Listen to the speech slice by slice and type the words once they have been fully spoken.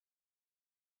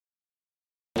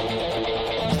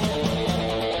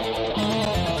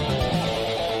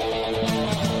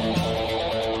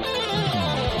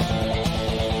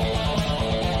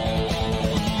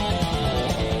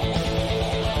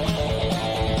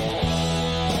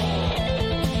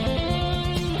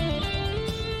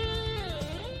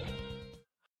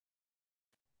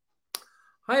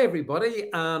Hi, everybody,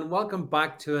 and welcome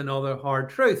back to another Hard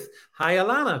Truth. Hi,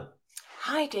 Alana.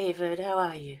 Hi, David. How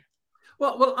are you?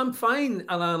 Well, I'm fine,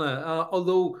 Alana.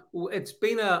 Although it's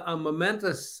been a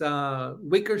momentous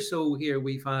week or so here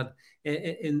we've had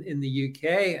in the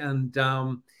UK, and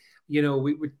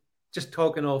we were just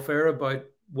talking off air about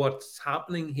what's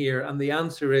happening here, and the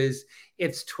answer is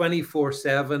it's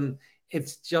 24/7.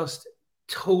 It's just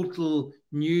total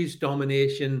news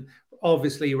domination.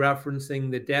 Obviously, referencing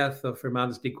the death of Her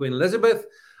Majesty Queen Elizabeth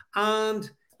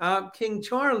and King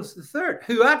Charles III,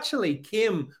 who actually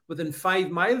came within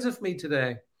 5 miles of me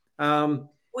today.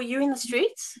 Were you in the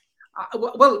streets?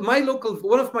 Well,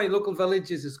 one of my local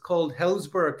villages is called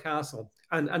Hillsborough Castle,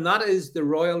 and that is the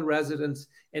royal residence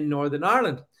in Northern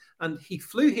Ireland. And he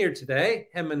flew here today,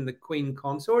 him and the Queen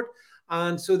Consort,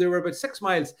 and so there were about 6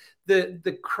 miles.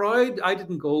 The crowd, I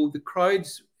didn't go. The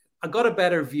crowds, I got a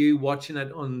better view watching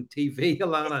it on TV,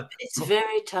 Alana. It's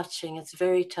very touching. It's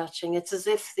very touching. It's as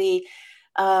if the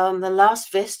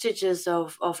last vestiges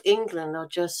of England are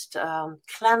just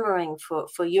clamoring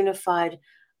for unified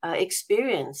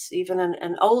experience, even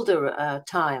an older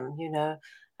time.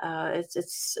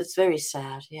 It's very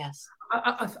sad. Yes.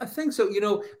 I think so.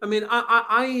 I mean,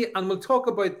 and we'll talk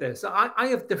about this. I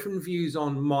have different views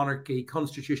on monarchy,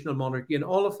 constitutional monarchy, and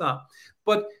all of that.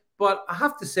 But but I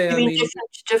have to say, You I mean mean,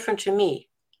 different to me?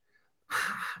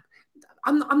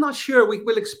 I'm not sure.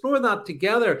 We'll explore that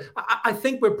together. I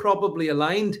think we're probably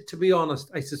aligned, to be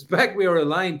honest. I suspect we are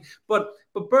aligned. But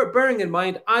bearing in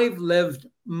mind, I've lived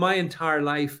my entire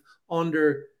life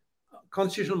under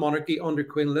constitutional monarchy under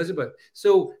Queen Elizabeth.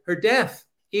 So her death,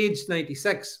 aged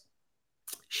 96,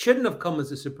 shouldn't have come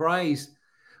as a surprise.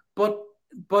 But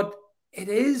but it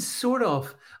is sort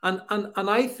of, and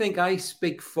I think I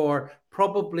speak for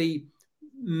probably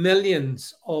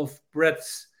millions of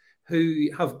Brits who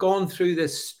have gone through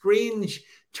this strange,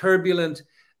 turbulent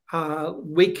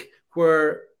week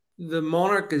where the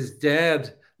monarch is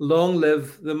dead. Long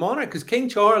live the monarch, because King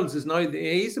Charles is now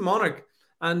he's the monarch.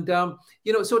 And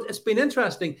so it's been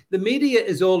interesting. The media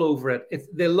is all over it.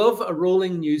 They love a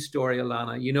rolling news story,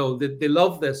 Alana. They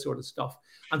love this sort of stuff.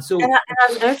 And so And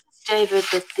I've noticed, David,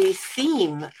 that the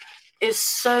theme is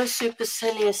so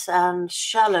supercilious and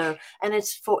shallow, and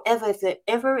it's forever. If there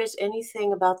ever is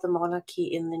anything about the monarchy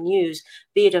in the news,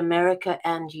 be it America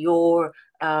and your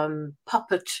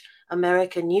puppet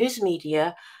American news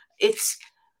media, it's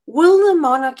will the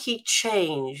monarchy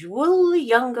change? Will the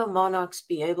younger monarchs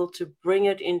be able to bring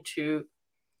it into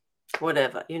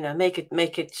whatever, make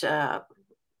it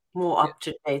more up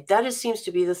to date? Seems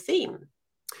to be the theme.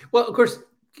 Well, of course,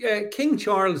 King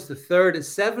Charles III is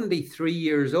 73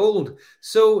 years old,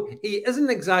 so he isn't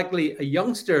exactly a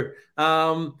youngster.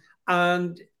 And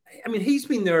I mean, he's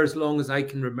been there as long as I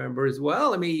can remember as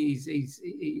well. I mean,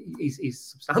 he's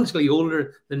substantially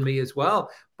older than me as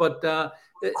well. But Of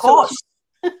so course.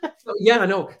 yeah, I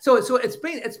know. So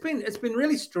it's been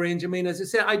really strange. I mean, as I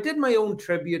said, I did my own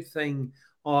tribute thing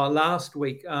last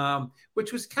week,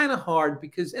 which was kind of hard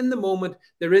because in the moment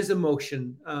there is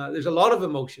emotion. There's a lot of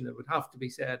emotion, it would have to be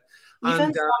said, Even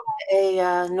and from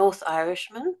a North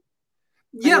Irishman,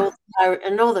 yeah.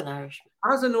 A Northern Irishman.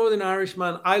 As a Northern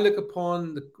Irishman, I look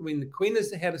upon the Queen. The Queen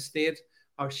is the head of state,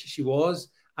 or she was,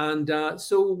 and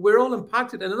so we're all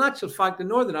impacted. And in actual fact, in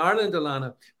Northern Ireland,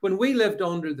 Alana, when we lived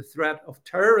under the threat of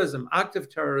terrorism, active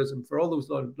terrorism, for all those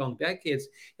long decades,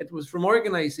 it was from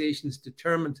organisations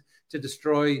determined to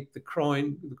destroy the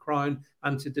crown,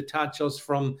 and to detach us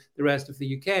from the rest of the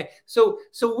UK. So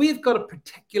we've got a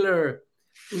particular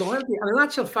loyalty. And in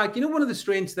actual fact, one of the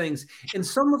strange things in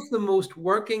some of the most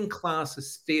working class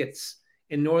estates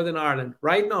in Northern Ireland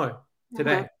right now, Mhm.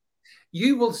 today,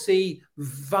 you will see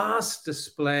vast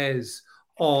displays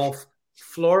of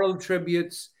floral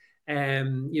tributes,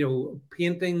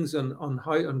 paintings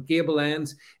on gable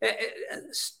ends,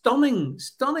 stunning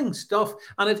stuff,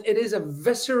 and it is a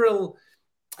visceral,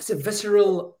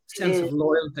 sense It of is.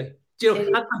 loyalty. It is.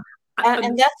 And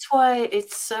And that's why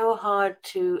it's so hard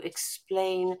to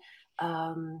explain.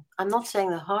 I'm not saying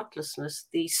the heartlessness,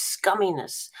 the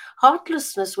scumminess.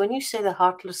 Heartlessness, when you say the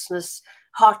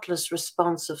heartless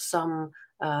response of some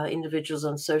individuals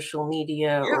on social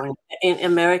media yeah, or in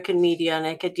American media and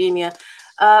academia,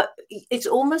 it's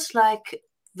almost like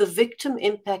the victim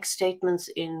impact statements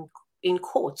in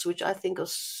courts, which I think are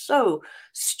so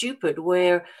stupid,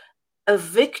 where a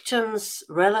victim's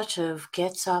relative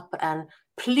gets up and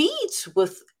pleads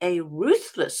with a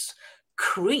ruthless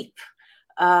creep.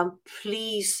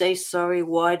 Please say sorry.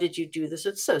 Why did you do this?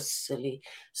 It's so silly.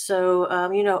 So,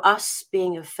 us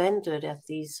being offended at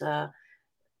these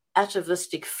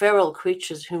atavistic, feral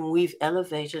creatures whom we've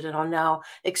elevated and are now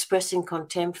expressing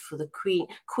contempt for the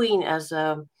Queen as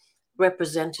a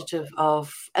representative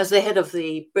of, as the head of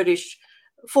the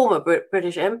former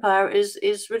British Empire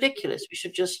is ridiculous. We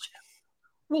should just.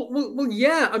 Well,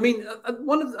 yeah. I mean,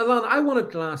 Alana, I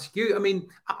wanted to ask you. I mean,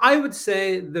 I would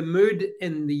say the mood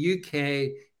in the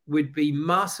UK would be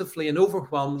massively and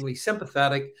overwhelmingly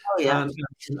sympathetic, Oh, yeah.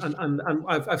 and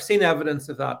I've seen evidence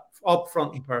of that up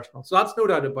front and personal. So that's no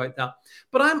doubt about that.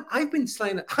 But I've been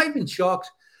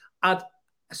shocked at,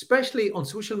 especially on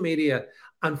social media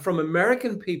and from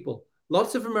American people,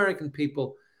 lots of American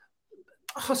people,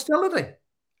 hostility,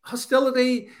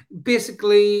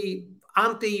 basically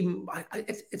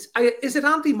is it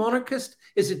anti-monarchist?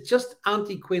 Is it just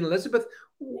anti-Queen Elizabeth?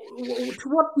 To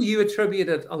what do you attribute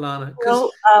it, Alana?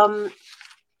 Well,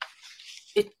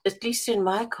 at least in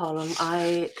my column,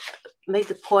 I made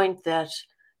the point that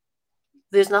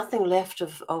there's nothing left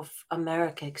of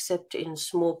America except in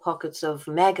small pockets of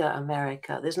MAGA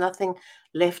America. There's nothing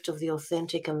left of the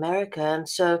authentic America. And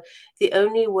so the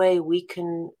only way we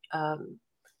can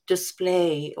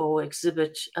display or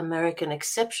exhibit American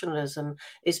exceptionalism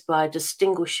is by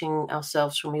distinguishing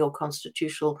ourselves from your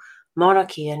constitutional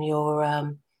monarchy and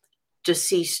your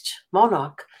deceased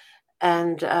monarch,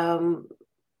 and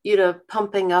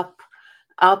pumping up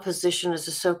our position as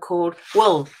a so-called,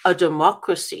 a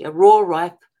democracy, a raw,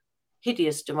 ripe,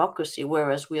 hideous democracy,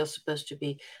 whereas we are supposed to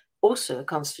be also a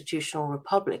constitutional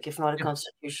republic, if not a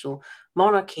constitutional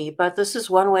monarchy. But this is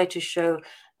one way to show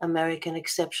American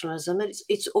exceptionalism.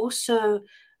 It's also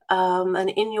an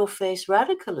in-your-face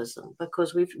radicalism,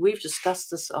 because we've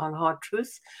discussed this on Hard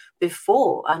Truth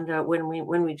before.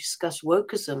 When we discuss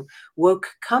wokeism, woke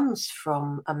comes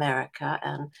from America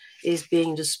and is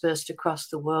being dispersed across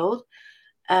the world.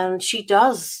 And she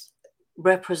does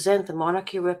represent, the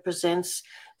monarchy represents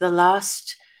the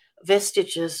last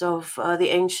vestiges of the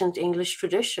ancient English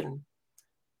tradition.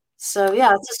 So,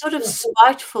 yeah, it's a sort of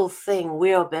spiteful thing.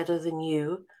 We are better than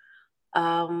you.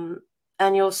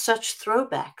 And you're such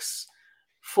throwbacks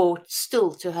for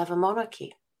still to have a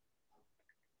monarchy.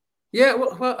 Yeah,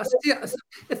 well,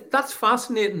 that's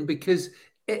fascinating, because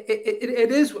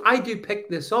it is. I do pick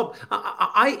this up.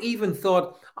 I even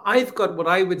thought I've got what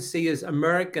I would see as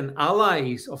American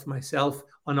allies of myself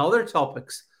on other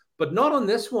topics, but not on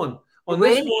this one. On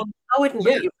really? This one, I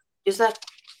wouldn't. Is that?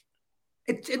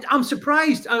 I'm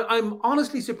surprised. I'm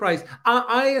honestly surprised.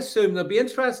 I assume it'll be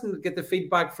interesting to get the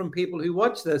feedback from people who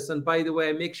watch this. And by the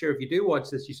way, make sure if you do watch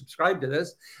this, you subscribe to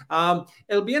this.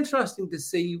 It'll be interesting to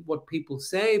see what people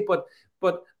say. But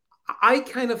I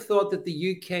kind of thought that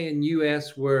the UK and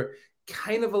US were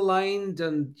kind of aligned.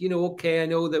 And, okay, I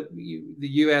know that the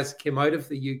US came out of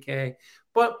the UK.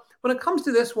 But when it comes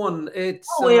to this one, it's...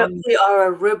 we are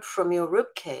a rib from your rib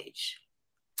cage.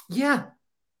 Yeah.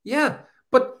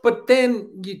 But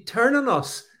then you turn on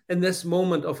us in this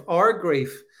moment of our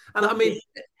grief. And I mean,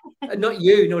 not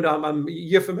you, no, I'm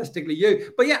euphemistically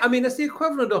you. But yeah, I mean, it's the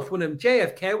equivalent of when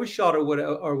JFK was shot or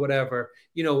whatever,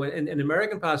 in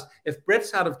American past. If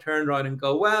Brits had have turned around and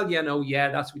go, well,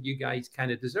 that's what you guys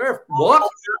kind of deserve. What?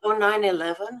 Or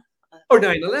 9/11? Or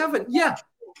 9/11, yeah.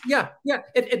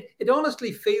 It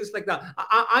honestly feels like that.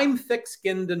 I'm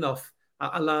thick-skinned enough,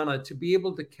 Alana, to be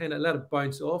able to kind of let it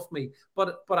bounce off me.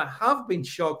 But I have been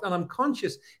shocked, and I'm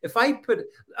conscious. If I put,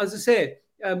 as I say,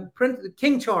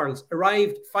 King Charles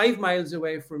arrived 5 miles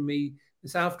away from me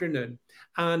this afternoon,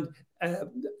 and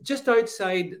just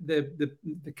outside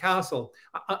the castle,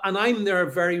 and I'm there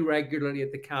very regularly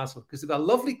at the castle because they've got a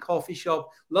lovely coffee shop,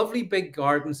 lovely big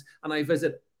gardens, and I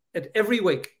visit it every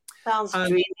week. Sounds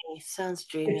dreamy.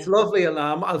 It's lovely,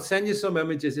 Alam. I'll send you some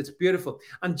images. It's beautiful.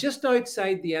 And just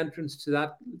outside the entrance to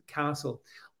that castle,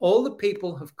 all the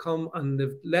people have come and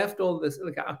they've left all this,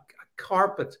 like a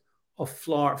carpet of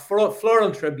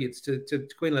floral tributes to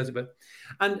Queen Elizabeth.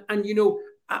 And I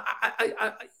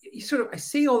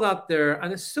see all that there,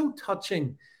 and it's so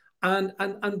touching. And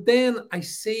then I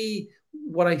see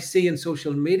what I see in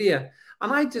social media,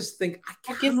 and I just think, I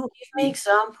can't. Give me an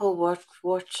example what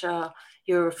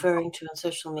you're referring to on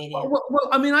social media. Well,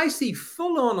 I mean, I see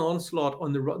full-on onslaught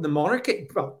on the monarchy.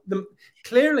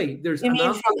 Clearly, there's. You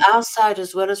mean from our side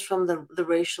as well as from the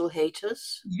racial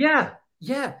haters? Yeah,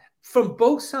 from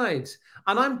both sides.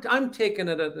 And I'm taking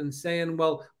it and saying,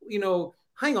 well,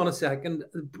 hang on a second.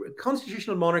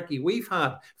 Constitutional monarchy we've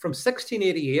had from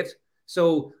 1688.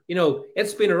 So,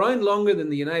 it's been around longer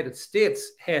than the United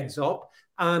States, heads up.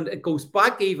 And it goes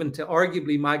back even to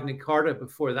arguably Magna Carta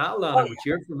before that, Lana, which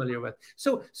you're familiar with.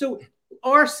 So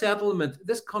our settlement,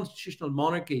 this constitutional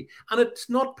monarchy, and it's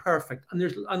not perfect. And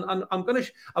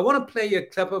I want to play you a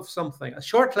clip of something, a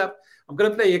short clip. I'm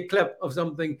going to play you a clip of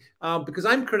something because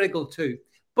I'm critical too.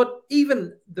 But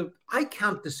I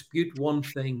can't dispute one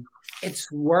thing.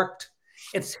 It's worked.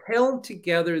 It's held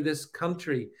together this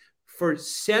country for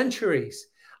centuries.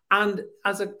 And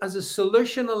as a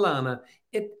solution, Alana,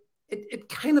 it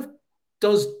kind of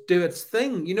does do its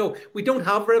thing. We don't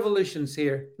have revolutions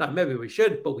here. Now, maybe we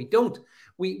should, but we don't.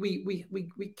 We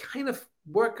kind of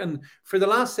work, and for the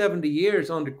last 70 years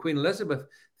under Queen Elizabeth,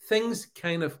 things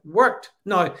kind of worked.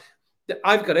 Now,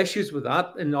 I've got issues with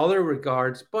that in other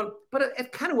regards, but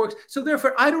it kind of works. So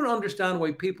therefore, I don't understand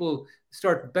why people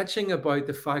start bitching about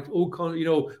the fact,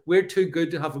 we're too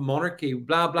good to have a monarchy,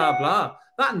 blah, blah, blah.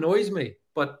 That annoys me.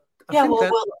 But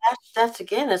that's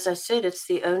again, as I said, it's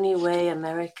the only way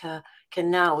America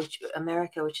can now, which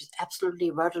is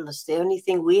absolutely rudderless. The only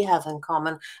thing we have in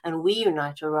common and we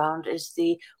unite around is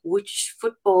which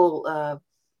football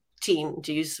team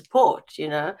do you support?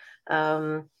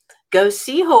 Go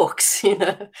Seahawks.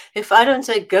 If I don't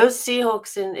say go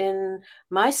Seahawks in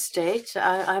my state,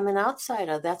 I'm an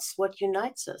outsider. That's what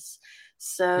unites us.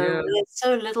 So there's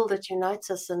so little that unites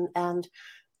us, and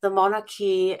the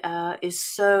monarchy is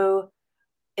so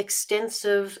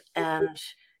extensive, and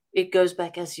it goes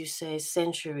back, as you say,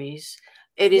 centuries.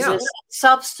 It is a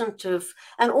substantive,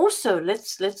 and also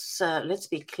let's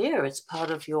be clear, it's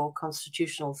part of your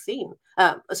constitutional theme,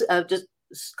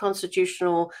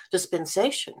 constitutional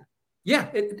dispensation. Yeah,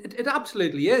 it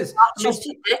absolutely is. Not just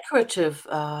a decorative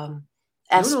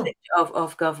aspect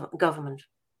of government.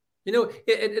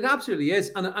 It absolutely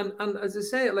is, and as I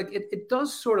say, like it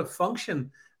does sort of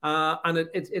function, and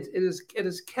it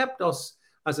has kept us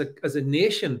as a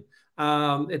nation.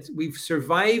 We've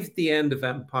survived the end of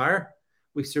empire.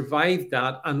 We survived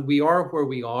that, and we are where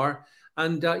we are.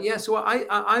 And so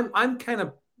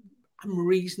I'm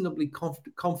reasonably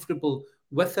comfortable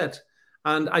with it.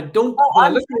 And I don't.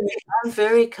 I'm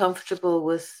very comfortable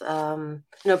with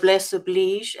noblesse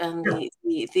oblige and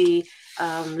the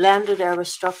landed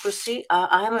aristocracy.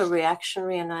 I'm a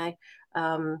reactionary, and I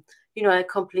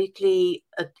completely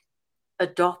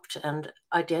adopt and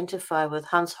identify with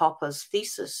Hans Hopper's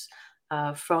thesis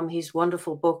from his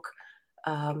wonderful book,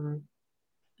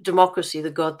 Democracy, the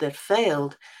God That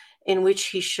Failed, in which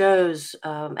he shows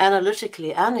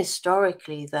analytically and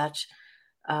historically that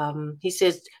he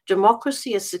says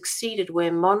democracy has succeeded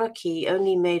where monarchy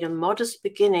only made a modest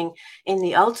beginning in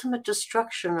the ultimate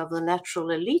destruction of the natural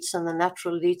elites, and the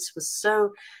natural elites was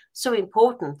so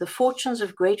important. The fortunes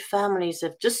of great families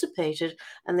have dissipated,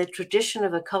 and the tradition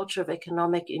of a culture of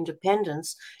economic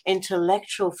independence,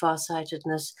 intellectual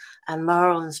farsightedness, and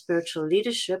moral and spiritual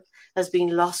leadership has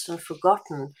been lost and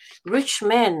forgotten. Rich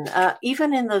men,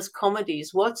 even in those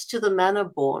comedies, What's to the Manor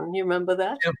Born? You remember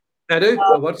that? Yeah. I do.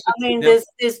 There's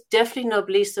definitely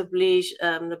noblesse oblige,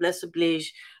 the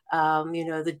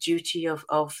duty of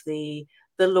the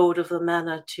lord of the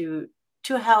manor to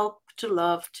help, to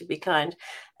love, to be kind,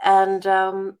 and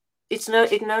it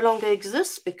no longer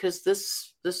exists because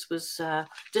this was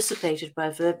dissipated by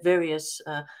various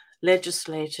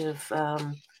legislative.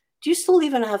 Do you still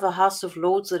even have a House of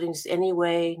Lords that is any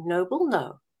way noble?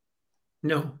 No.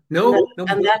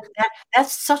 And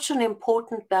that's such an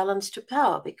important balance to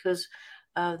power, because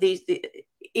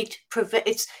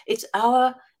it's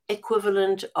our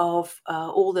equivalent of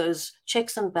all those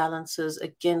checks and balances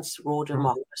against raw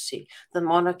democracy. The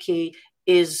monarchy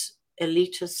is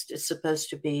elitist. It's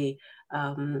supposed to be.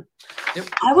 I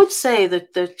would say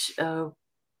that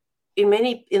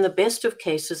in the best of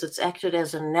cases, it's acted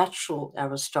as a natural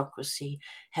aristocracy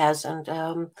has, and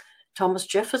Thomas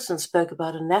Jefferson spoke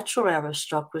about a natural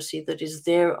aristocracy that is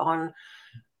there on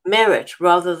merit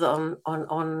rather than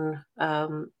on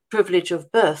privilege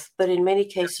of birth. But in many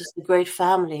cases, the great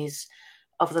families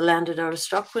of the landed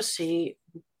aristocracy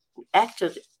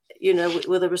acted,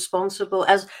 with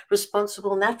as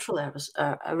responsible natural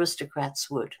aristocrats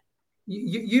would.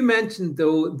 You mentioned,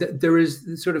 though, that there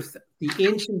is sort of the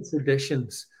ancient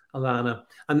traditions, Alana,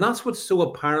 and that's what's so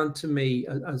apparent to me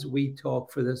as we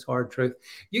talk for this hard truth.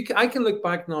 I can look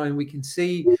back now and we can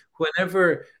see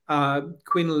whenever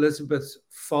Queen Elizabeth's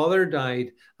father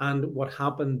died and what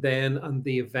happened then and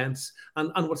the events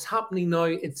and what's happening now.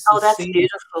 That's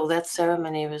beautiful. That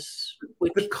ceremony was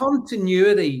the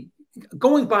continuity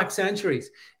going back centuries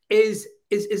is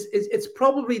it's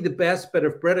probably the best bit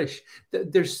of British.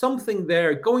 There's something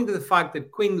there going to the fact that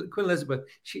Queen Elizabeth,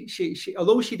 she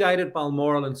although she died at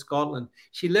Balmoral in Scotland,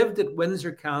 she lived at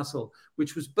Windsor Castle,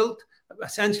 which was built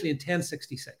essentially in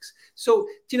 1066. So,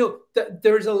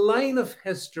 there's a line of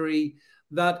history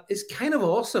that is kind of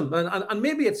awesome. And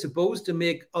maybe it's supposed to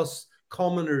make us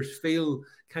commoners feel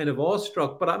kind of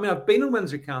awestruck. But I mean, I've been in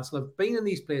Windsor Castle, I've been in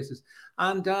these places,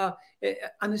 and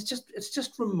it's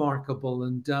just remarkable.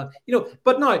 And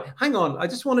but now, hang on, I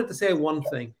just wanted to say one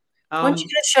thing. Want you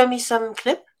to show me some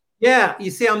clip? Yeah,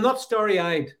 you see, I'm not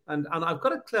starry-eyed, and I've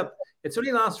got a clip. It's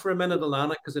only lasts for a minute,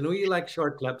 Alana, because I know you like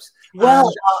short clips.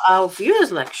 Well, our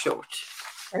viewers like short.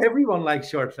 Everyone likes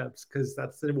short clips because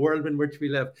that's the world in which we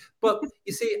live. But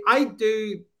you see,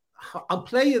 I'll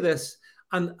play you this.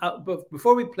 And but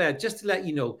before we play it, just to let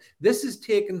you know, this is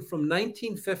taken from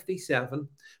 1957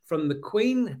 from the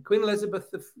Queen Elizabeth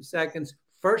II's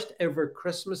first ever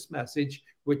Christmas message,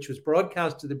 which was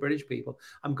broadcast to the British people.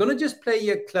 I'm going to just play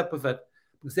you a clip of it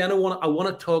because then I want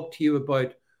to talk to you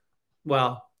about,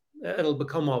 well, it'll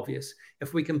become obvious.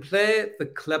 If we can play the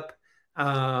clip,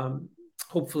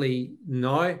 hopefully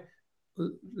now,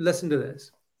 listen to this.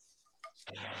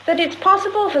 That it's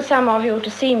possible for some of you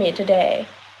to see me today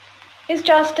is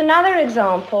just another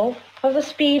example of the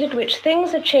speed at which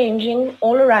things are changing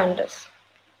all around us.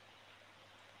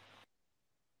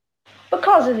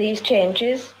 Because of these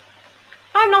changes,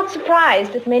 I'm not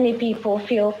surprised that many people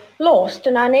feel lost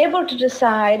and unable to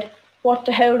decide what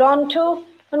to hold on to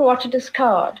and what to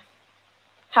discard,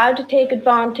 how to take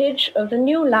advantage of the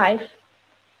new life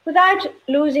without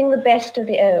losing the best of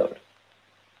the old.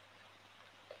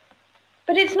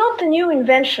 But it's not the new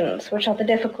inventions which are the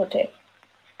difficulty.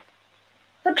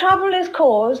 The trouble is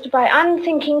caused by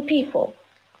unthinking people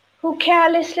who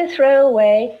carelessly throw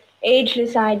away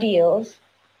ageless ideals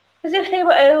as if they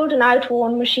were old and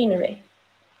outworn machinery.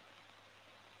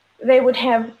 They would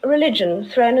have religion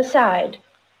thrown aside,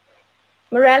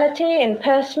 morality in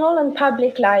personal and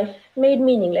public life made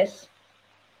meaningless,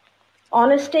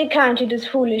 honesty counted as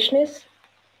foolishness,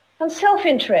 and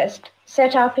self-interest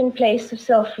set up in place of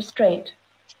self-restraint.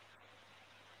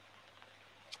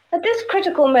 At this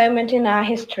critical moment in our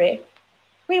history,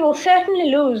 we will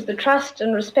certainly lose the trust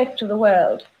and respect of the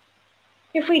world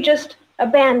if we just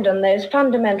abandon those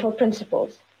fundamental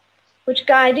principles which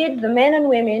guided the men and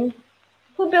women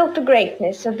who built the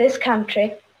greatness of this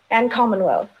country and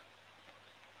Commonwealth.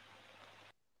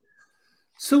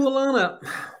 So, Alana.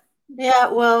 Yeah,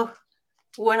 well,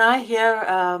 when I hear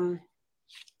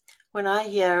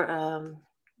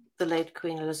the late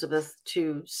Queen Elizabeth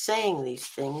II saying these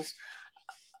things,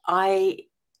 I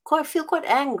feel quite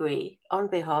angry on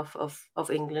behalf of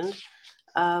England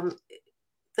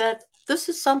that this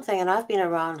is something, and I've been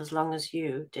around as long as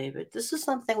you, David, this is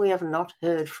something we have not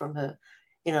heard from her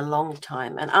in a long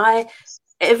time. And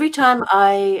every time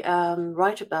I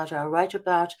write about her, I write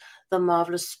about the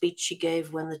marvelous speech she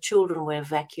gave when the children were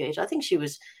evacuated. I think she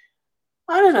was,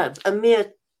 I don't know, a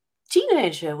mere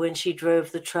teenager when she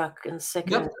drove the truck in the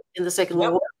Second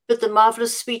World War. But the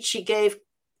marvelous speech she gave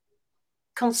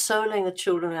consoling the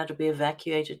children who had to be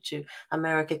evacuated to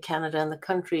America, Canada, and the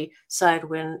countryside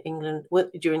when England,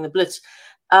 during the Blitz.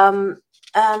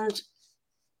 And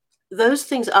those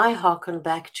things I hearken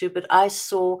back to, but I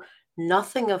saw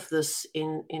nothing of this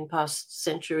in past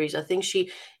centuries. I think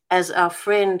she, as our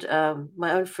friend,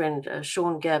 my own friend,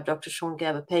 Sean Gabb, Dr. Sean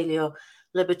Gabb, a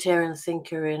paleo-libertarian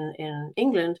thinker in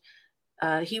England,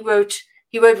 he wrote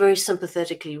very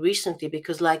sympathetically recently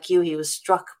because, like you, he was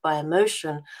struck by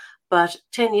emotion. But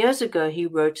 10 years ago, he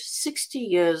wrote 60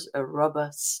 years a rubber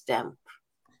stamp.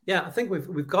 Yeah, I think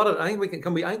we've got it. I think we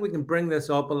can bring this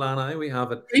up, Alana. We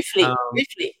have it. Briefly.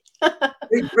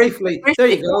 There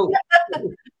you go.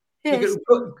 Yes.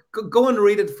 You can go and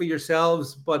read it for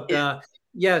yourselves. But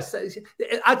yes,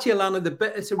 actually, Alana,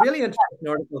 it's a really interesting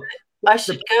article. I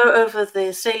should go over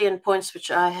the salient points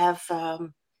which I have.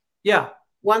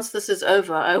 Once this is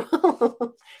over, I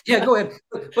will. Yeah, go ahead.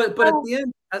 But at the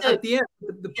end,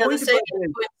 the point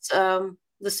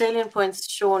the salient points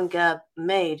Sean Gabb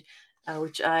made,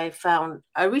 which I found,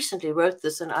 I recently wrote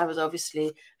this, and I was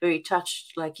obviously very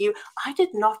touched, like you. I did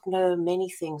not know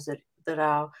many things that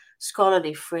our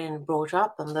scholarly friend brought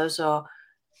up, and those are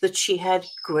that she had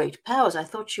great powers. I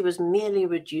thought she was merely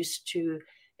reduced to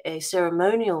a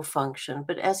ceremonial function,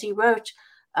 but as he wrote,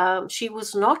 she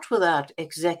was not without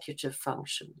executive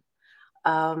function.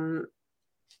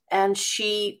 And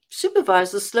she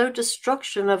supervised the slow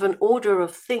destruction of an order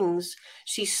of things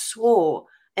she swore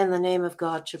in the name of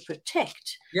God to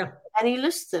protect. Yeah. And he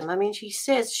lists them. I mean, she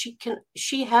says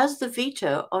she has the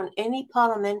veto on any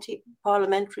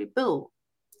parliamentary bill.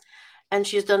 And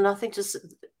she has done nothing to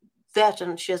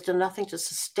and she has done nothing to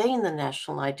sustain the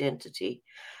national identity.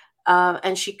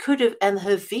 And she could have, and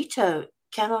her veto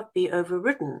cannot be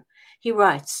overridden. He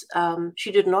writes,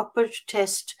 she did not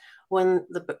protest when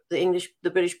the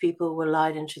British people were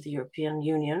lied into the European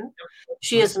Union.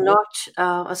 She has not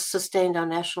sustained our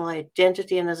national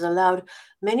identity and has allowed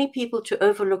many people to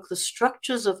overlook the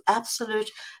structures of absolute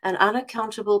and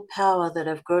unaccountable power that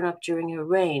have grown up during her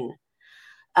reign.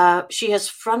 She had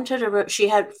fronted a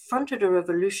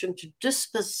revolution to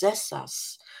dispossess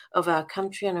us of our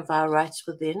country and of our rights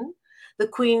within. The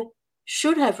Queen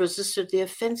should have resisted the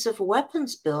Offensive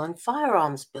Weapons Bill and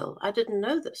Firearms Bill. I didn't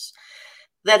know this.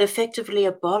 That effectively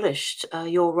abolished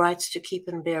your rights to keep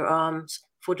and bear arms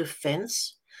for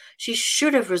defense. She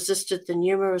should have resisted the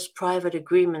numerous private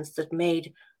agreements that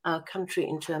made our country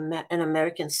into an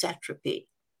American satrapy,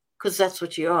 because that's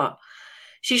what you are.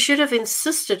 She should have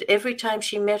insisted every time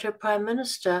she met her prime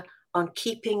minister on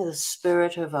keeping the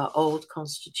spirit of our old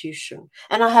constitution.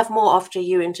 And I have more after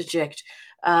you interject,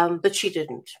 but she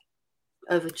didn't.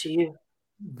 Over to you.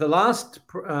 The last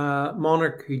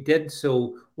monarch who did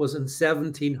so was in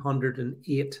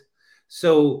 1708.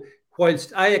 So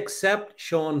whilst I accept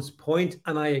Sean's point,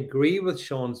 and I agree with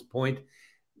Sean's point,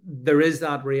 there is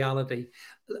that reality.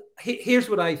 Here's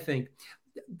what I think.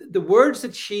 The words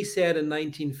that she said in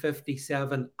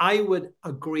 1957, I would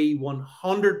agree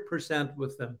 100%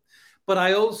 with them. But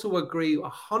I also agree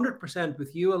 100%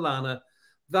 with you, Alana,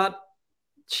 that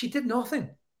she did nothing.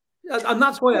 And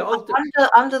that's why other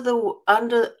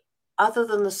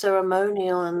than the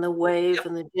ceremonial and the wave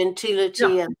and the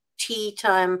gentility and tea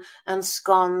time and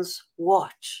scones,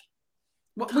 what?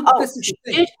 She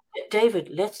did, David,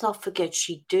 let's not forget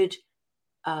she did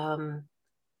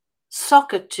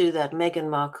socket to that Meghan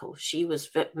Markle. She was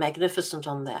magnificent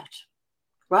on that,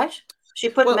 right? She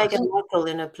put Meghan Markle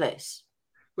in her place.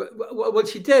 Well,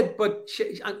 she did, but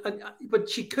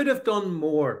she could have done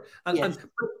more.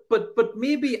 But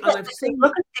maybe, and I've seen.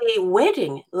 Look at the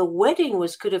wedding. The wedding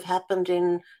could have happened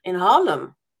in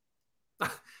Harlem.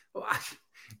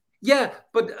 Yeah,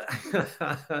 but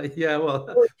yeah, well,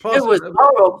 it was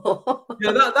horrible.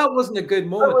 Yeah, that wasn't a good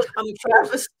moment. And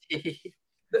travesty.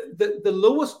 The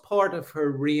lowest part of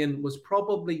her reign was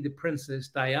probably the Princess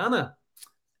Diana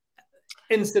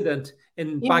incident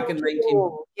back in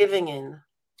 19 giving in.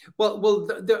 Well,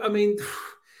 I mean,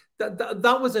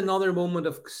 that was another moment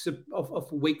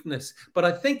of weakness. But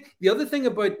I think the other thing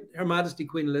about Her Majesty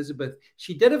Queen Elizabeth,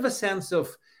 she did have a sense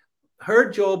of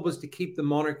her job was to keep the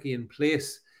monarchy in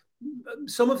place.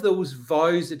 Some of those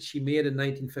vows that she made in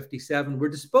 1957 were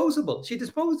disposable. She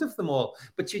disposed of them all,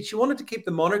 but she wanted to keep the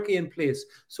monarchy in place.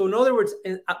 So in other words,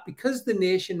 because the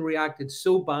nation reacted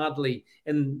so badly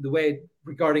in the way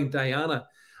regarding Diana,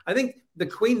 I think the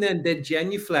Queen then did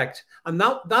genuflect, and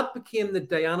that became the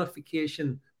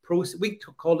Dianification process. We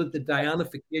called it the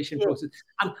Dianification process.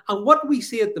 And what we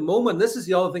see at the moment, this is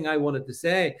the other thing I wanted to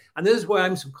say, and this is why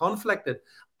I'm so conflicted.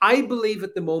 I believe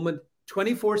at the moment,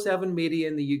 24/7 media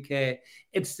in the UK,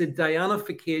 it's the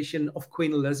Dianification of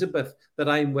Queen Elizabeth that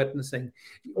I'm witnessing,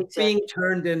 being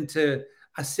turned into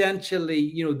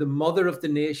essentially, the mother of the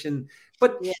nation,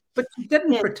 but she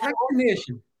didn't protect the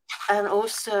nation. And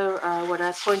also what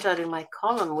I point out in my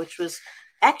column, which was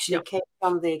actually came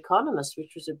from The Economist,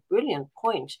 which was a brilliant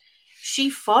point. She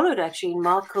followed actually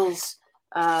Markle's,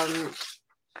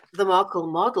 the Markle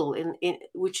model, in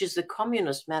which is the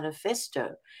Communist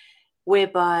Manifesto,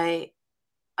 whereby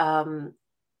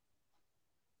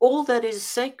all that is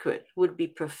sacred would be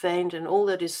profaned and all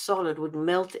that is solid would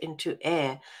melt into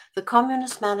air. The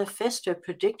Communist Manifesto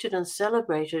predicted and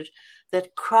celebrated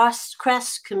that crass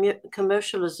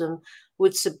commercialism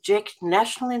would subject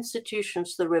national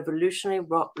institutions to the revolutionary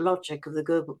logic of the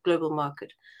global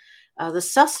market. The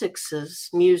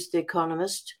Sussexes, mused The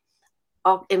Economist,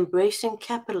 are embracing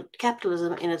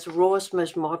capitalism in its rawest,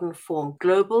 most modern form,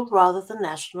 global rather than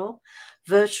national,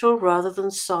 virtual rather than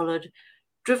solid,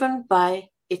 driven by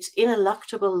its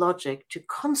ineluctable logic to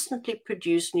constantly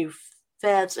produce new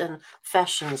fads and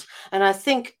fashions. And I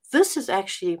think this is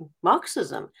actually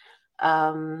Marxism.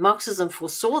 Marxism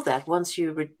foresaw that once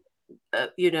you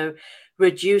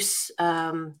reduce,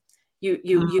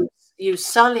 you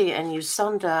sully and you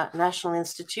sunder national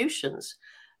institutions,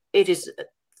 it is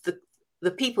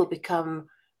the people become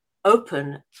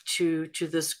open to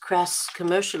this crass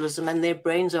commercialism, and their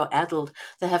brains are addled.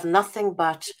 They have nothing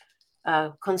but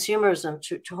consumerism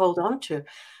to hold on to.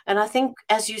 And I think,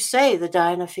 as you say, the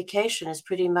Dianification is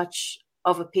pretty much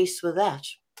of a piece with that.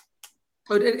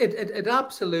 But it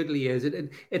absolutely is.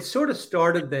 It sort of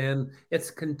started then. It's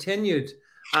continued.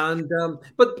 And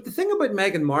but the thing about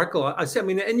Meghan Markle, I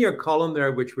mean, in your column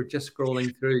there, which we're just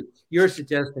scrolling through, you're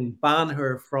suggesting ban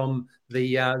her from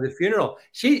the funeral.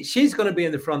 She's going to be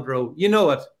in the front row. You know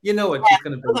it. She's going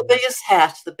to be the biggest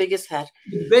hat. The biggest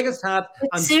hat.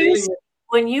 Seriously,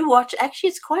 when you watch, actually,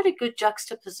 it's quite a good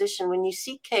juxtaposition. When you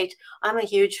see Kate, I'm a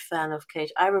huge fan of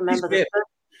Kate. I remember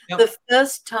the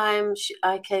first time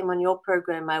I came on your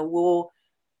program, I wore,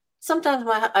 sometimes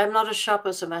I'm not a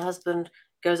shopper, so my husband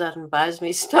goes out and buys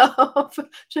me stuff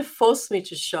to force me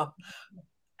to shop.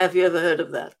 Have you ever heard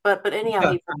of that? But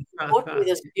anyhow, he bought me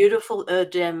this beautiful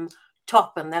Erdem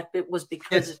top, and that was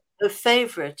because it's her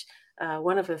favorite,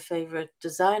 one of her favorite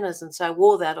designers, and so I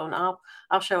wore that on our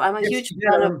show. I'm a huge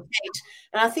fan of Kate,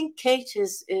 and I think Kate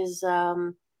is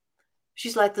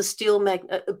she's like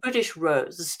the British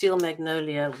rose, the steel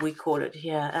magnolia, we call it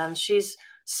here, and she's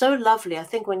so lovely. I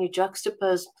think when you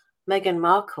juxtapose Meghan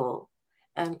Markle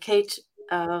and Kate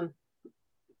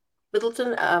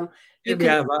Middleton,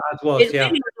 it's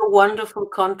really a wonderful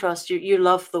contrast. You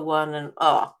love the one, and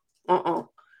I love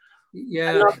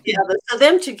the other. So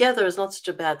them together is not such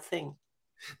a bad thing.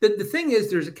 The thing is,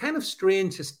 there's a kind of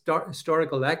strange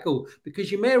historical echo,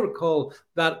 because you may recall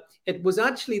that it was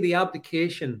actually the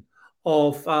abdication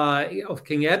of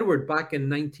King Edward back in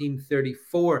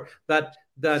 1934 that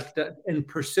in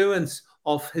pursuance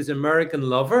of his American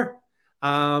lover,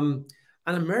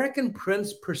 an American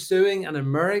prince pursuing an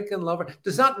American lover.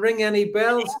 Does that ring any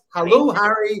bells? Hello,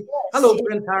 Harry. Yes. Hello,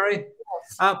 Prince Harry.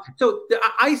 Yes. So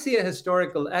I see a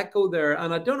historical echo there,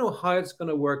 and I don't know how it's going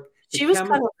to work. She was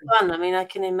kind of fun. I mean, I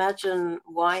can imagine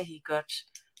why he got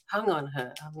hung on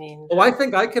her. I mean, I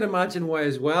think I can imagine why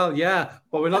as well. Yeah,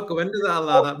 but we're not going into that a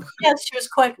lot. Yes, she was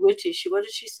quite witty. What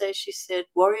did she say? She said,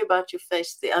 "Worry about your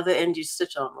face, the other end you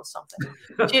sit on," or something.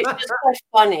 She was quite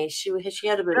funny. She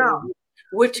had a bit of a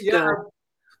wit girl.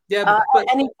 Yeah,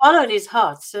 and he followed his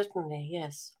heart, certainly.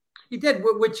 Yes, he did.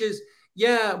 Which is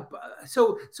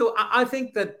So I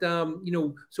think that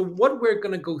So what we're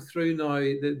going to go through now,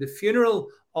 the funeral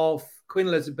of Queen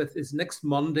Elizabeth is next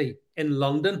Monday in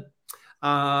London.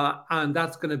 And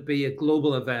that's going to be a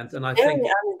global event. And I think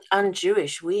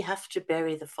un-Jewish, we have to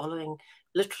bury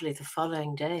literally the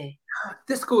following day.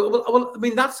 This well, I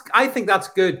mean, I think that's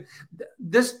good.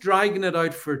 This dragging it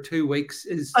out for 2 weeks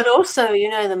is. But also,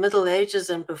 in the Middle Ages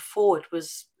and before, it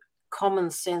was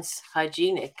common sense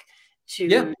hygienic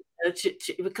to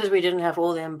because we didn't have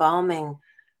all the embalming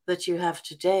that you have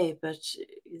today. But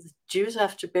Jews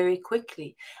have to bury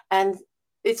quickly, and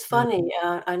it's funny.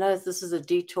 I know this is a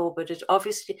detour, but it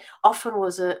obviously often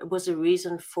was a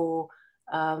reason for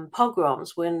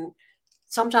pogroms, when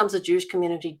sometimes the Jewish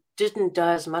community didn't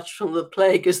die as much from the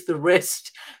plague as the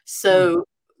rest. So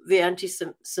the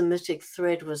anti-Semitic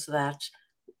thread was that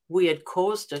we had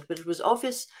caused it, but it was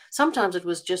obvious. Sometimes it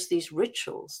was just these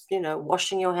rituals,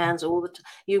 washing your hands all the time.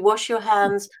 You wash your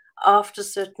hands after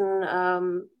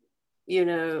certain,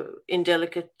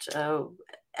 indelicate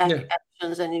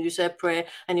actions, and you say a prayer,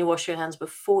 and you wash your hands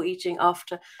before eating,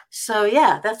 after. So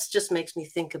that just makes me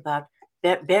think about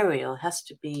burial has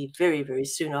to be very, very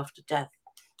soon after death.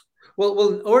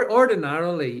 Well,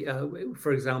 ordinarily,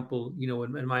 for example,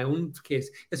 in my own case,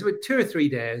 it's about 2 or 3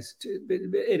 days.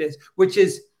 It is, which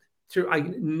is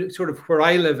sort of where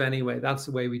I live anyway. That's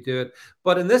the way we do it.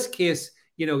 But in this case,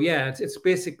 it's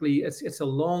basically it's a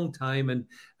long time, and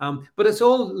but it's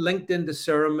all linked into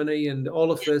ceremony and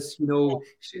all of this.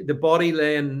 The body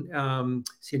lay in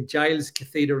St. Giles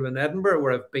Cathedral in Edinburgh,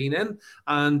 where I've been in,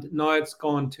 and now it's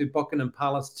gone to Buckingham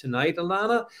Palace tonight,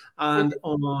 Alana, and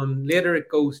on later it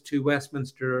goes to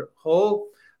Westminster Hall,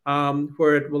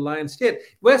 where it will lie in state.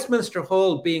 Westminster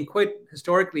Hall being quite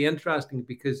historically interesting,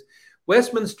 because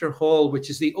Westminster Hall, which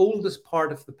is the oldest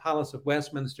part of the Palace of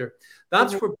Westminster,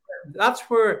 that's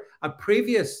where a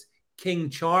previous King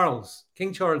Charles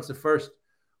I,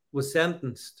 was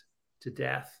sentenced to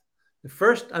death. The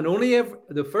first and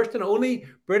only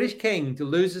British king to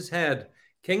lose his head,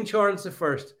 King Charles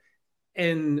I,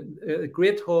 in the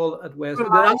Great Hall at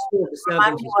Westminster.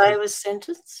 Remind me why he was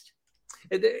sentenced?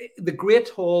 The Great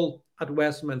Hall at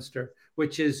Westminster,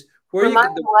 which is where why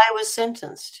he was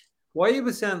sentenced. Why he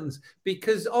was sentenced?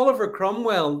 Because Oliver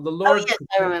Cromwell, the Lord. Oh, yes,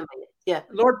 I remember. Yeah,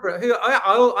 Lord, who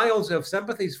I also have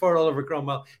sympathies for Oliver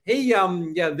Cromwell. He,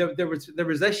 there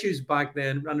was issues back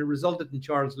then, and it resulted in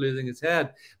Charles losing his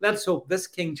head. Let's hope this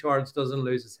King Charles doesn't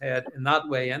lose his head in that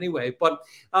way, anyway. But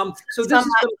so some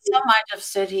might have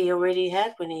said he already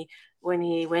had when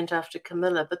he went after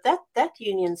Camilla, but that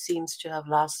union seems to have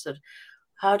lasted.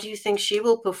 How do you think she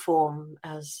will perform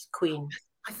as queen?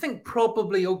 I think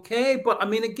probably okay, but I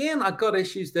mean, again, I've got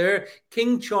issues there.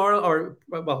 King Charles,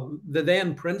 the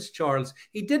then Prince Charles,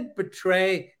 he did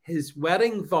betray his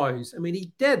wedding vows. I mean,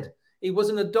 he did. He was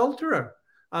an adulterer.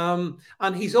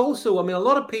 And he's also, a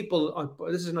lot of people,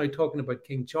 this is now talking about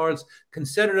King Charles,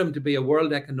 consider him to be a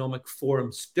World Economic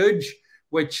Forum stooge,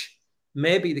 which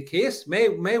may be the case. May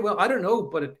well, I don't know,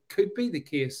 but it could be the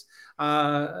case.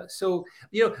 So,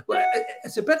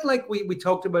 it's a bit like we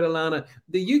talked about, Alana.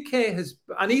 The UK has,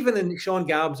 and even in Sean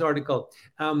Gabb's article,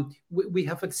 we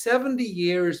have had 70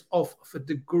 years of a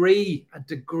degree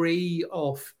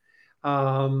of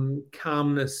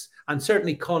calmness and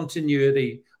certainly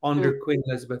continuity under Queen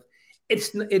Elizabeth.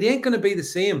 It ain't going to be the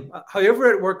same.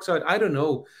 However it works out, I don't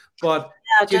know. But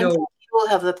I don't think you will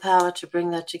have the power to bring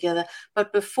that together.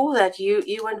 But before that, you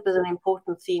went with an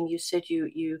important theme. You said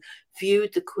you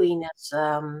viewed the Queen as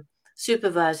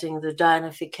supervising the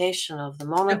Dianification of the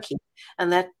monarchy,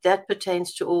 and that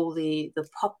pertains to all the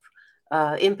pop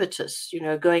impetus.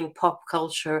 Going pop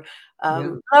culture.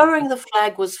 Lowering the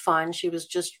flag was fine. She was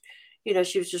just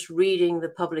reading the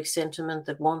public sentiment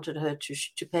that wanted her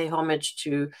to pay homage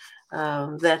to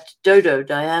that dodo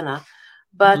Diana.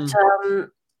 But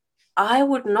I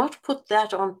would not put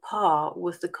that on par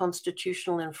with the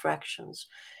constitutional infractions.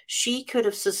 She could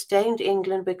have sustained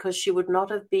England because she would not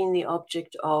have been the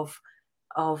object of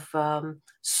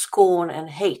scorn and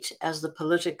hate as the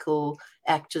political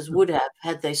actors would have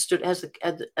had they stood, as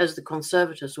the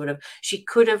Conservatives would have. She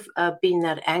could have been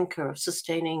that anchor of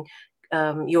sustaining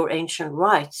your ancient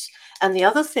rights. And the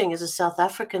other thing is a South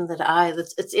African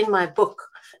it's in my book.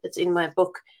 It's in my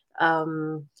book,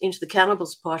 Into the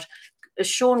Cannibals part.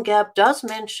 Sean Gabb does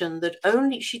mention that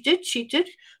she did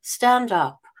stand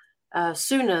up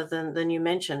sooner than you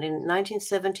mentioned. In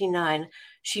 1979,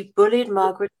 she bullied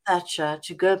Margaret Thatcher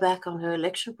to go back on her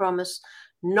election promise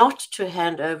not to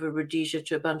hand over Rhodesia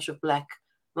to a bunch of black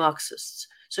Marxists.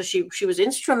 So she was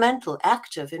instrumental,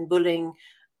 active in bullying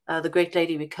the great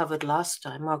lady we covered last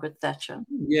time, Margaret Thatcher.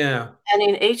 Yeah. And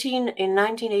in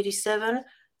 1987,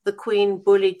 the Queen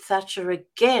bullied Thatcher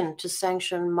again to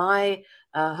sanction my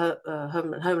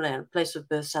homeland, place of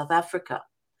birth, South Africa.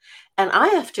 And I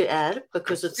have to add,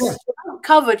 because it's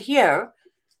covered here,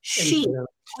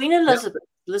 Queen Elizabeth,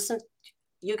 listen,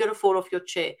 you're going to fall off your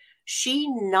chair. She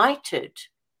knighted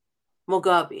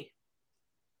Mugabe.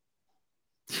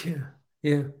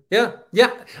 Yeah.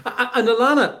 And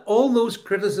Alana, all those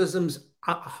criticisms,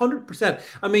 100%.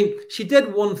 I mean, she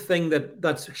did one thing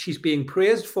that she's being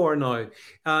praised for now.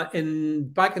 Back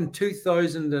in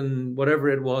 2000 and whatever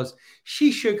it was,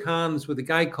 she shook hands with a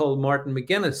guy called Martin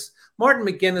McGuinness. Martin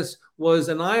McGuinness was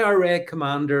an IRA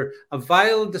commander, a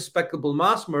vile, despicable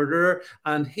mass murderer,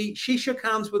 and she shook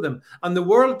hands with him. And the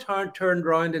world turned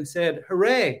around and said,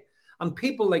 "Hooray!" And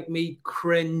people like me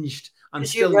cringed. And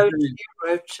still you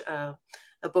wrote a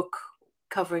book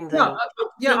covering the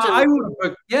I wrote a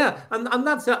book, and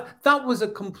that was a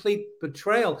complete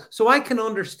betrayal. So I can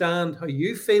understand how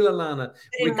you feel, Alana,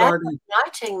 regarding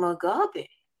knighting Mugabe.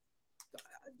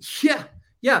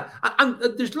 Yeah, and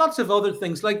there's lots of other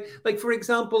things, like for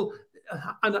example,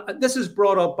 and this is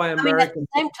brought up by Americans. I mean, at the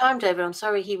same time, David, I'm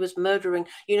sorry, he was murdering.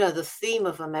 The theme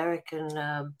of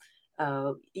American.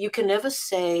 You can never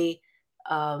say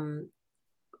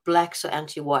blacks are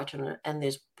anti-white and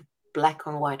there's black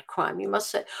on white crime. You must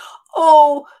say,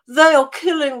 oh, they are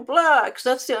killing blacks.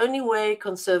 That's the only way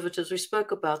conservatives, we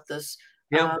spoke about this,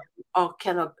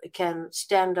 can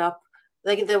stand up.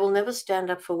 They will never stand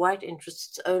up for white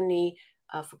interests, only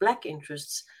for black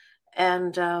interests.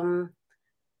 And, in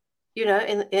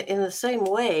the same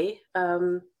way,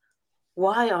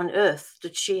 why on earth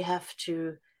did she have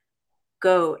to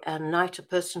go and knight a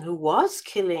person who was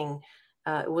killing?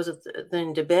 Was it the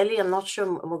Ndebele? I'm not sure.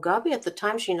 Mugabe, at the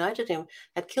time she knighted him,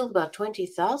 had killed about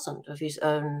 20,000 of his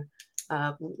own,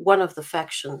 one of the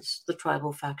factions, the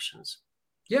tribal factions.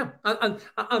 Yeah, and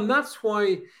that's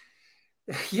why,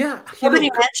 Nobody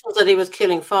mentions that he was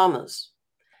killing farmers,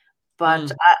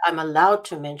 but I'm allowed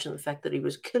to mention the fact that he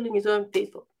was killing his own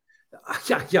people.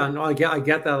 No, I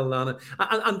get that, Alana,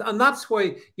 and that's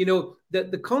why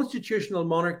the constitutional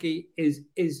monarchy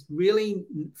is really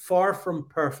far from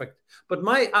perfect. But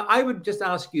I would just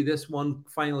ask you this one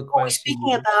final question.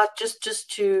 Speaking about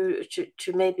just to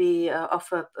maybe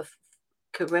offer a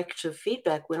corrective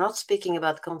feedback, we're not speaking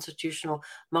about the constitutional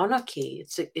monarchy.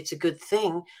 It's a good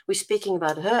thing. We're speaking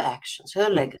about her actions, her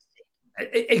legacy.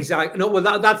 Exactly. No, well,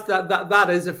 that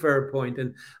is a fair point,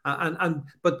 and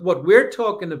but what we're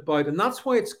talking about, and that's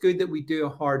why it's good that we do a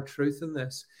hard truth in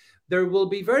this. There will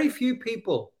be very few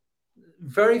people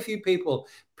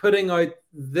putting out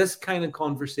this kind of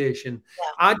conversation,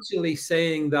 actually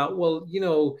saying that, well,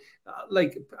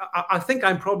 I think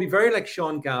I'm probably very like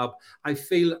Sean Gabb. I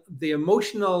feel the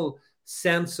emotional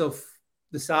sense of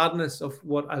the sadness of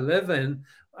what I live in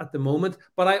at the moment,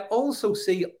 but I also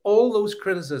see all those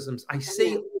criticisms. I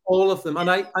see all of them, and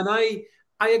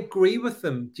I agree with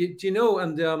them. Do you know?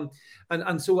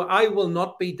 And so I will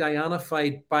not be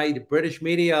Dianified by the British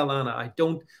media, Alana.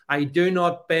 I do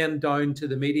not bend down to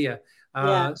the media.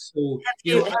 Yeah. So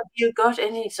have you got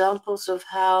any examples of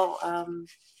how,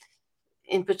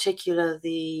 in particular,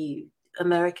 the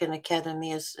American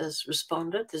Academy has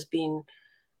responded? There's been,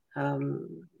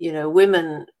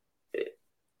 women,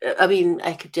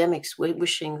 academics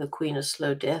wishing the Queen a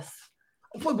slow death.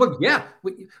 Well, yeah.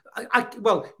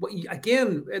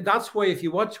 Again, that's why if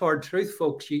you watch Hard Truth,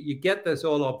 folks, you get this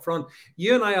all up front.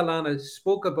 You and I, Alana,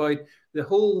 spoke about the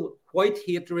whole white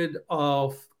hatred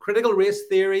of critical race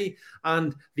theory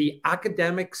and the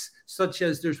academics, such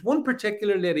as there's one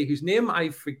particular lady whose name I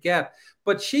forget,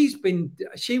 but she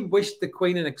wished the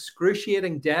Queen an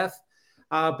excruciating death.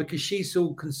 Because she's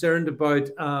so concerned about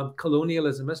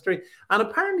colonialism history. And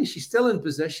apparently she's still in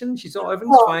position. She's all,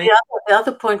 everything's fine. The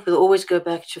other point will always go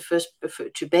back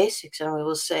to basics, and we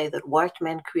will say that white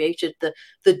men created the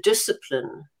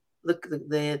discipline,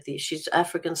 she's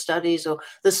African studies, or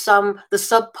the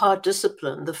subpar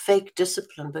discipline, the fake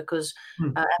discipline, because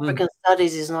African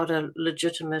studies is not a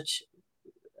legitimate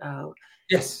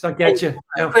yes, I get you.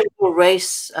 Critical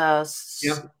race.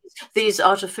 These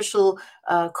artificial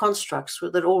constructs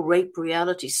that all rape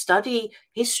reality. Study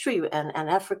history and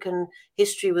African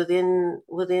history within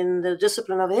the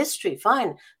discipline of history.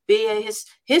 Fine, be a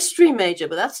history major,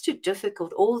 but that's too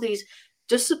difficult. All these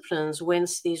disciplines,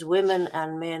 whence these women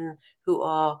and men who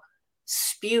are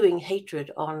spewing hatred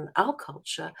on our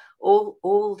culture,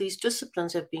 all these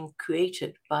disciplines have been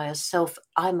created by a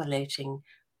self-immolating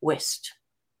West.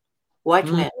 White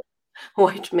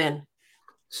men.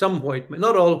 Some white men,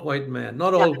 not all white men,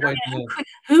 not all white men.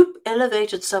 Who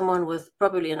elevated someone with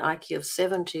probably an IQ of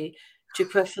 70 to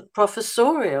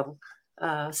professorial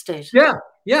status? Yeah.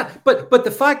 But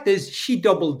the fact is, she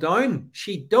doubled down.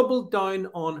 She doubled down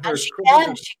on her. She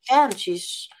can.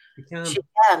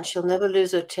 She'll never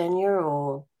lose her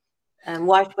tenure, and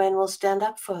white men will stand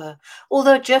up for her.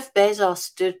 Although Jeff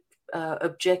Bezos did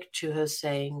object to her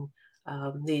saying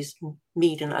these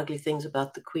mean and ugly things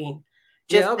about the Queen.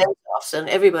 Jeff Bezos, and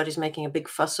everybody's making a big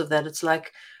fuss of that. It's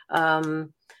like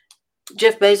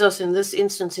Jeff Bezos in this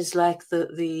instance is like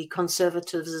the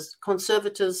conservatives,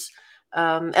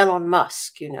 Elon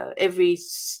Musk. Every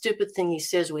stupid thing he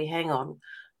says, we hang on.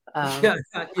 Yeah.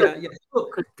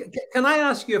 Look, can I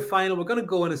ask you a final? We're going to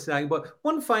go in a second, but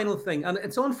one final thing, and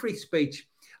it's on free speech.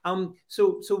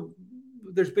 So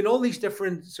there's been all these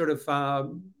different sort of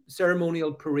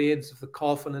ceremonial parades of the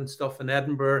coffin and stuff in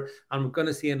Edinburgh, and we're going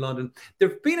to see in London. There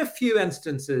have been a few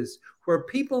instances where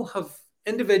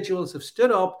individuals have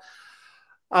stood up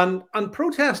and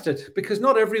protested, because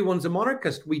not everyone's a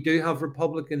monarchist. We do have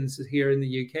Republicans here in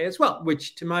the UK as well,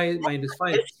 which to my mind is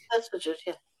fine. That's legit,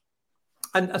 yeah.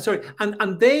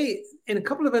 And they, in a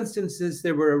couple of instances,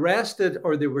 they were arrested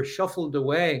or they were shuffled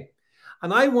away.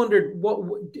 And I wondered,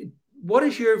 what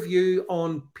is your view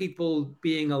on people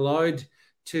being allowed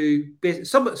to?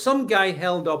 Some guy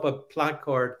held up a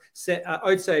placard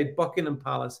outside Buckingham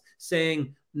Palace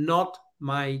saying, "Not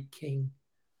my king,"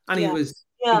 and he was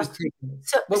taken.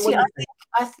 So,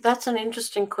 I think that's an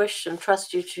interesting question.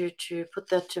 Trust you to put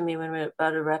that to me when we're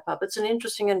about to wrap up. It's an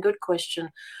interesting and good question.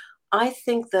 I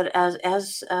think that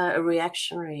as a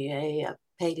reactionary, a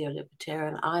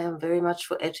paleo-libertarian, I am very much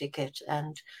for etiquette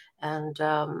and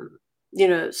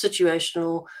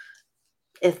situational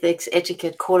ethics,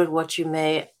 etiquette, call it what you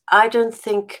may. I don't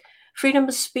think freedom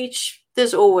of speech,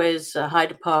 there's always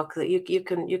Hyde Park that you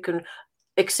can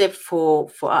accept for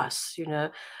us,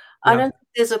 I don't think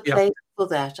there's a place for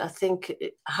that. I think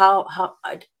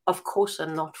of course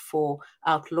I'm not for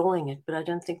outlawing it, but I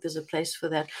don't think there's a place for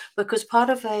that, because part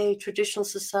of a traditional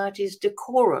society is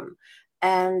decorum,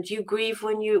 and you grieve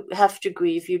when you have to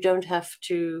grieve. You don't have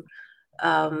to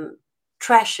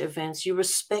trash events. You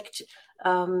respect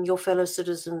your fellow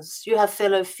citizens. You have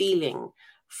fellow feeling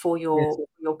for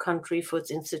your country, for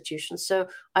its institutions. So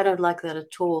I don't like that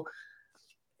at all.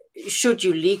 Should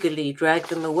you legally drag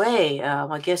them away?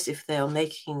 I guess if they are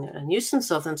making a nuisance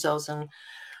of themselves,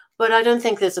 but I don't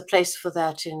think there's a place for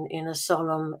that in a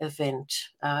solemn event.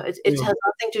 It has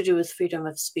nothing to do with freedom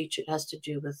of speech. It has to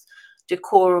do with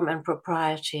decorum and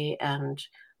propriety, and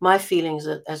my feelings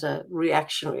as a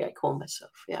reactionary, I call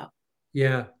myself.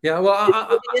 Yeah.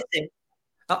 Well,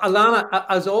 Alana,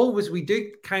 as always, we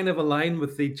do kind of align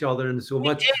with each other in so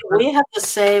much. We have the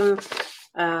same.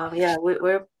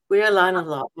 We align a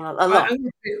lot.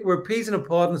 We're peas in a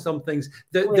pod in some things.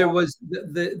 There was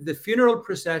the funeral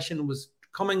procession was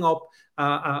coming up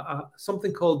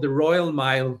something called the Royal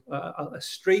Mile, a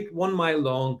street 1 mile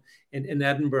long in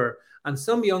Edinburgh. And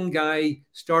some young guy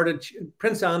started,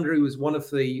 Prince Andrew was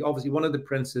obviously one of the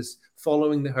princes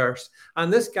following the hearse.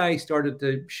 And this guy started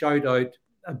to shout out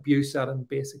abuse at him,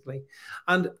 basically.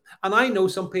 And I know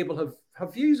some people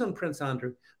have views on Prince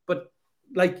Andrew, but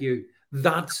like you,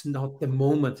 that's not the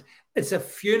moment. It's a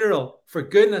funeral. For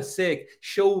goodness sake,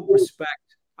 show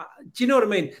respect. Do you know what I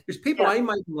mean? There's people I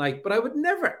mightn't like, but I would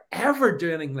never, ever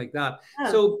do anything like that. Yeah.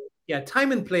 So, yeah,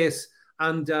 time and place.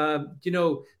 And,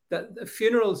 the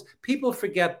funerals, people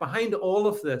forget behind all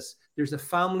of this, there's a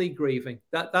family grieving.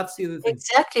 That's the other thing.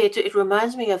 Exactly. It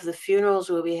reminds me of the funerals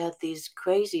where we had these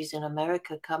crazies in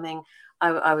America coming.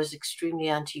 I was extremely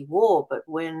anti-war, but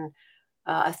when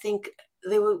I think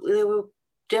there were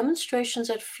demonstrations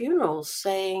at funerals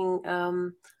saying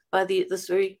by this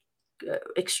very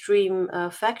extreme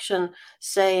faction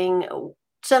saying,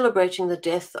 celebrating the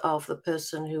death of the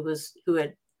person whose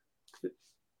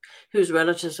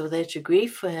relatives were there to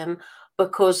grieve for him,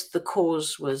 because the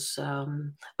cause was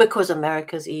because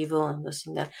America's evil and this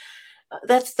and that.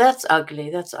 That's ugly.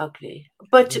 That's ugly.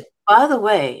 But by the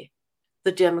way,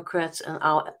 the Democrats and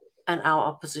our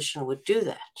opposition would do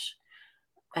that,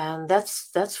 and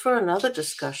that's for another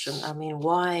discussion. I mean,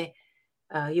 why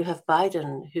you have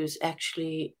Biden, who's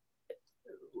actually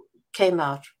came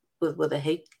out with a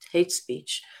hate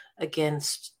speech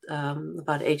against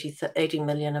about 80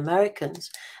 million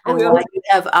Americans. And why you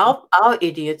have our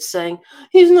idiots saying,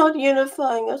 he's not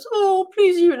unifying us. Oh,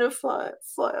 please unify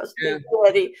us,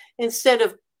 Daddy. Instead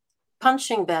of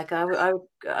punching back, I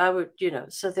would,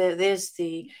 so there's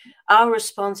our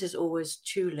response is always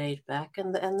too laid back,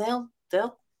 and they'll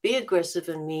be aggressive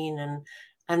and mean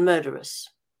and murderous.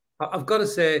 I've got to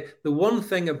say, the one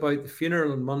thing about the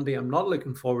funeral on Monday I'm not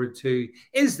looking forward to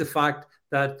is the fact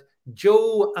that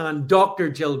Joe and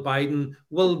Dr. Jill Biden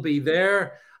will be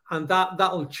there, and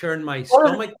that'll churn my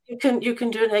stomach. You can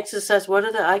do an exercise. What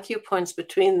are the IQ points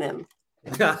between them?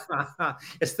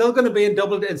 It's still going to be in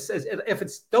double. If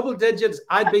it's double digits,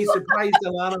 I'd be surprised,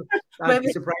 Alana. I'd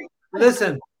be surprised.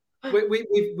 Listen,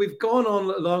 we've gone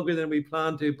on longer than we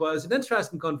planned to, but it's an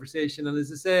interesting conversation. And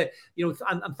as I say,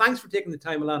 and thanks for taking the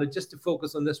time, Alana, just to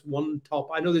focus on this one top.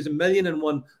 I know there's a million and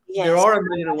one. Yes, there are a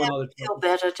million and one other. Feel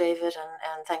better, David,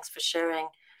 and thanks for sharing.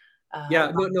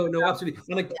 No, absolutely.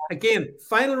 And again,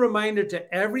 final reminder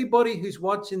to everybody who's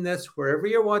watching this, wherever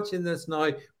you're watching this now,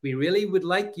 we really would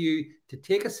like you to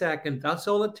take a second. That's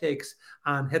all it takes,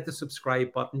 and hit the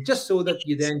subscribe button, just so that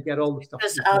you then get all the stuff.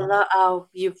 Because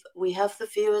we have the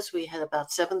viewers. We had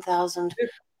about 7,000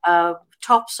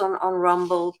 tops on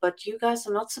Rumble, but you guys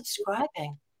are not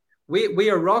subscribing. We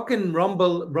are rocking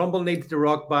Rumble. Rumble needs to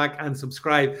rock back and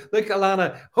subscribe. Look,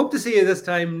 Alana, hope to see you this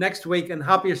time next week in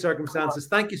happier circumstances.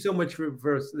 Thank you so much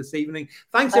for this evening.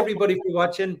 Thanks, everybody, for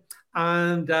watching.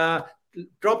 And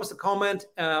drop us a comment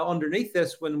underneath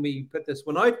this when we put this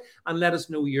one out, and let us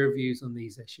know your views on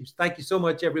these issues. Thank you so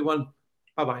much, everyone.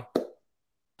 Bye-bye.